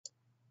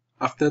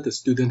after the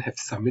student have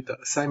submitted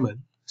the assignment,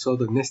 so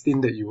the next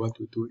thing that you want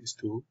to do is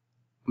to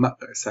mark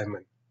the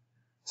assignment.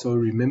 So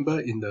remember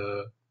in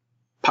the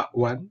part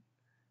 1,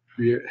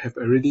 we have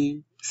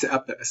already set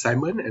up the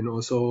assignment and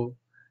also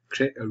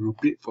create a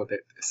rubric for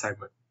that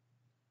assignment.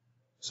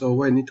 So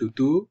what I need to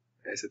do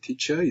as a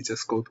teacher is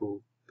just go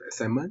to the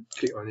assignment,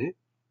 click on it.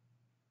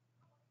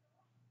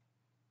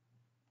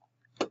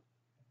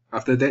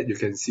 After that, you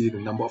can see the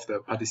number of the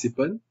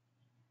participants,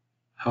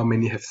 how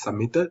many have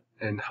submitted,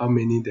 and how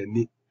many they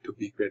need to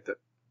be graded.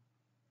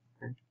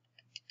 Okay.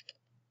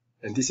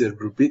 And this is a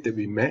rubric that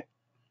we made.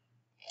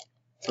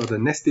 So the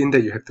next thing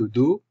that you have to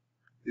do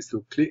is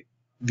to click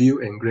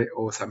View and Grade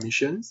All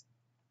Submissions.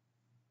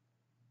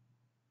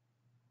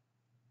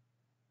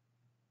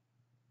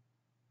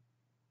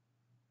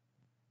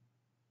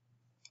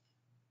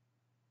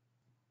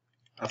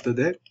 After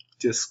that,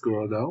 just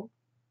scroll down.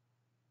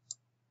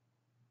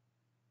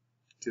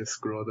 Just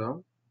scroll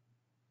down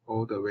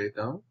all the way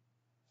down.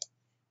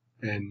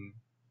 And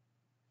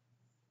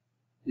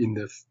in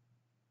the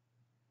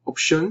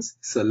options,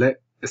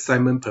 select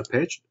Assignment per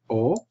page,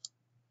 or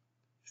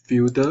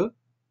filter,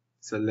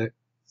 select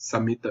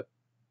Submitted.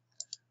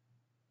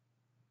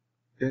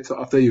 Okay,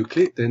 so after you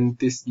click, then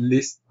this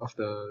list of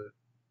the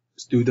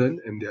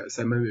student and their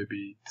assignment will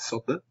be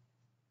sorted.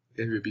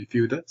 Okay, will be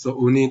filtered. So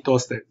only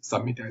those that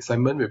submit the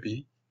assignment will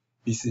be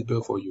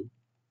visible for you.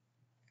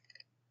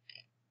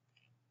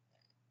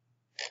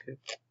 Okay.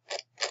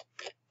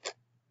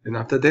 And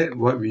after that,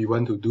 what we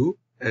want to do,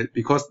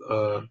 because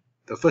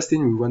the first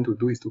thing we want to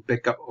do is to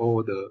back up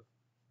all the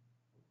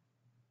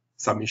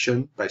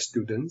submission by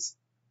students.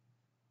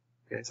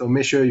 Okay, so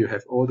make sure you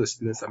have all the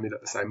students submit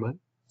the assignment.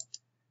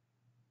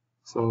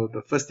 So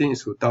the first thing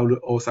is to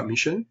download all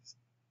submissions.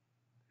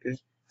 Okay,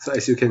 so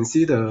as you can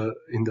see,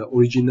 in the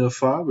original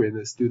file where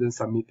the students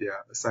submit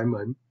their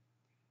assignment,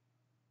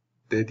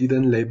 they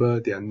didn't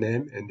label their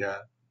name and their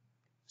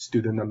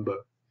student number,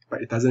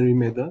 but it doesn't really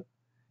matter,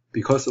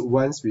 because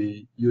once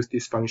we use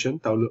this function,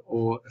 download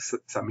all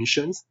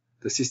submissions,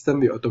 the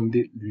system will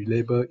automatically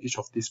relabel each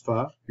of these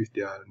files with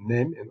their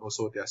name and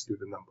also their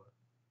student number.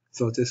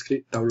 So just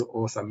click Download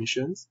All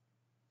Submissions.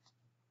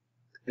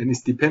 And it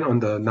depends on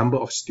the number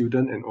of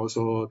students and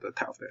also the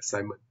type of the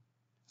assignment.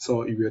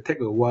 So it will take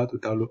a while to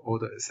download all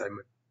the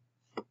assignment.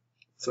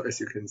 So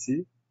as you can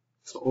see,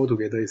 so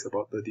altogether is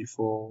about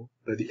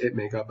 38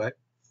 megabytes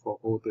for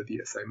all 30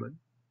 assignments.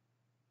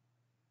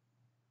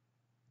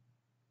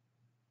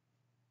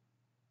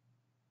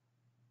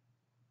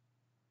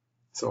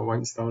 So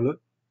once download,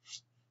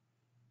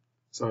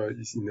 so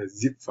it's in a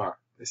zip file,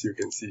 as you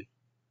can see.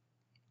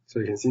 So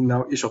you can see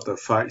now each of the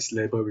files is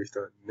labeled with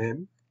the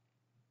name.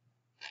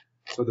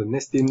 So the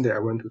next thing that I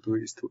want to do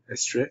is to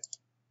extract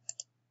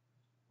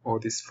all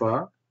this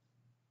file.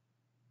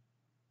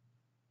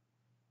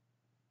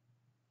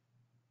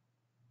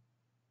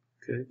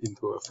 Okay,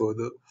 into a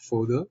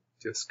folder,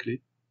 just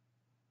click.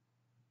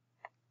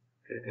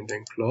 Okay, and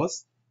then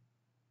close.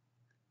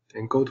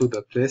 Then go to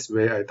the place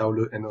where I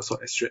download and also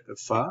extract the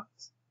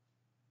files.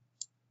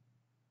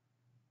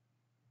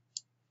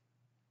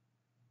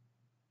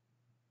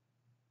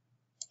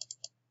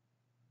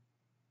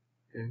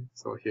 Okay,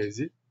 so here is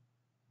it.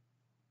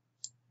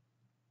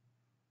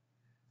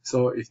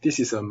 So if this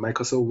is a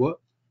Microsoft Word,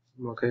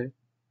 okay,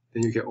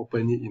 then you can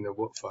open it in a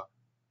Word file.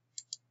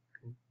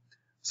 Okay.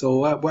 So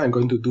what I'm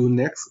going to do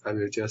next, I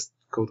will just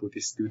go to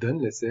this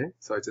student, let's say.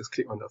 So I just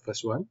click on the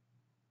first one,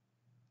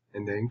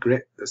 and then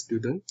grade the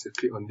student. So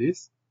click on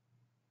this.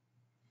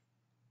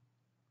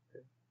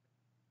 Okay.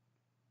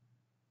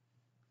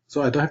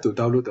 So I don't have to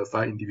download the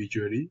file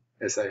individually,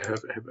 as I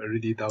have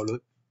already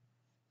downloaded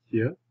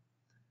here.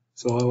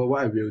 So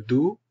what I will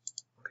do,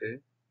 okay,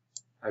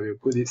 I will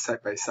put it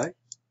side by side.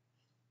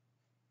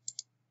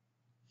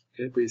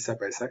 Okay, put it side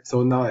by side.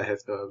 So now I have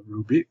the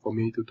rubric for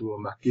me to do a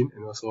marking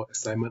and also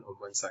assignment on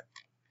one side.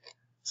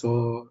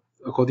 So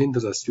according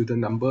to the student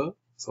number,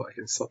 so I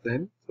can sort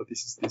them. So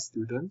this is this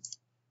student.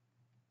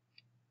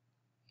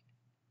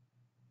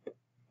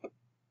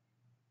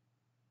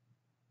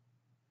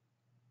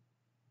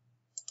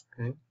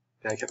 Okay,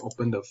 then I can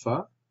open the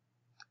file.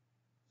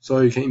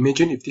 So you can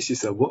imagine if this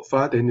is a Word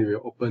file, then it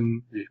will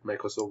open with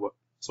Microsoft Word.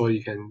 So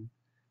you can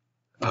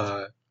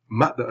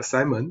mark the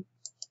assignment.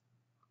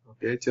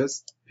 Okay,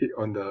 just hit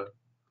on the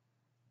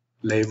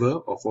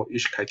level or for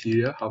each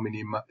criteria, how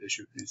many marks they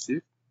should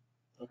receive.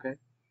 Okay,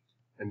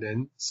 and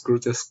then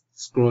just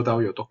scroll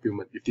down your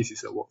document if this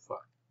is a Word file.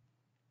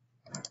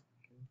 Okay.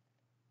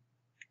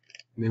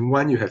 And then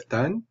once you have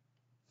done,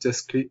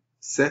 just click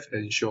Save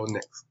and Show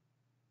Next.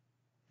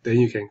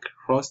 Then you can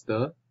cross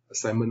the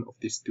assignment of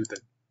this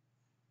student.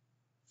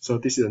 So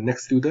this is the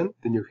next student,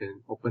 then you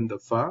can open the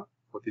file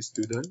for this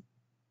student.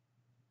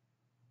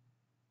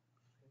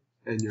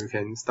 And you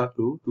can start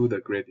to do the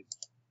grading.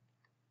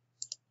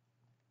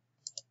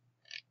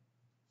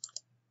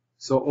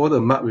 So all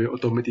the marks will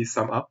automatically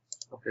sum up.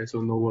 Okay,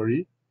 so no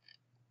worry.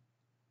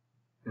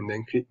 And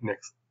then click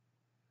Next.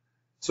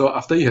 So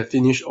after you have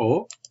finished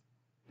all,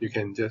 you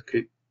can just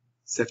click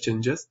Save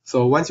Changes.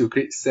 So once you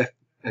click Save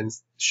and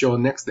show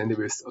next, then they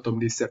will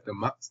automatically set the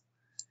marks.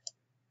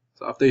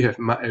 So after you have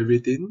marked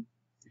everything,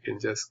 you can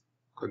just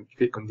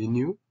click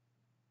continue.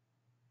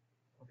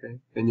 Okay,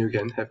 then you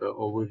can have an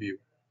overview.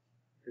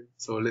 Okay,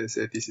 so let's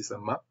say this is a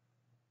mark,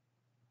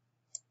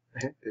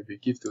 okay, that we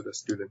give to the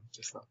student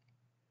just now,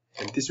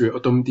 and this will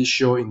automatically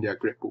show in their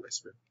gradebook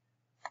as well.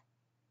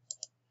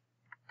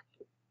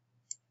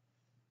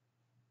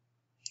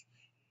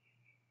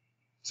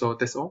 So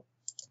that's all.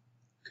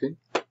 Okay,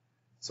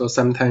 so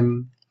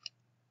sometimes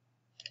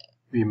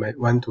we might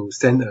want to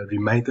send a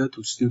reminder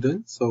to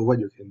students. So what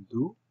you can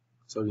do,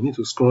 so you need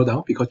to scroll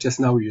down, because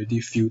just now we already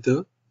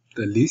filter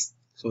the list,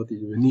 so that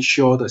you only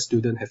show the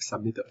student have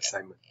submitted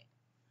assignment.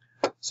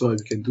 So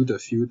you can do the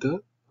filter,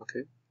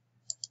 okay,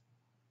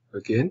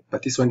 again,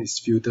 but this one is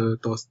filter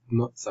those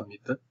not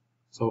submitted.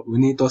 So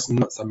only those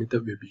not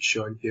submitted will be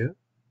shown here.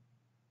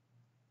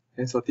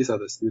 Okay, so these are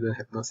the students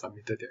have not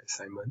submitted their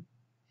assignment.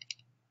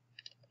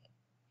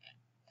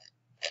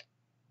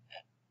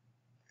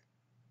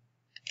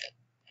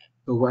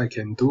 So what I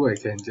can do, I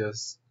can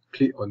just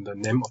click on the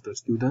name of the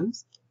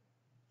students.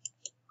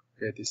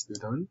 Okay, this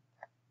student.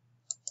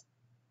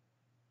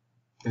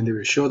 And they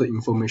will show the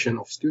information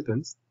of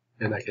students,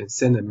 and I can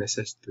send a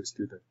message to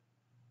student.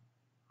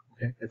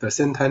 Okay, at the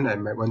same time, I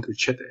might want to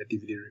check the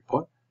activity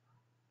report.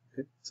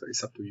 Okay, so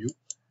it's up to you.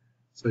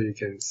 So you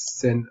can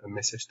send a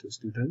message to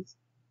students.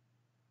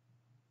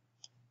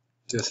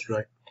 Just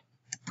write,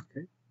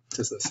 okay,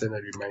 just send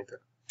a reminder.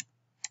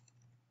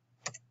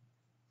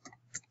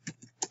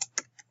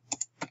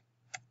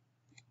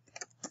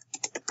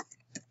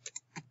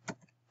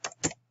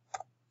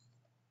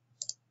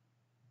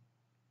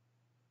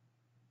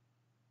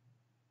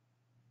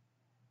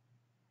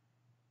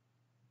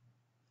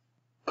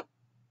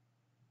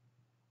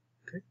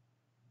 Okay,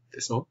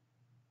 that's all.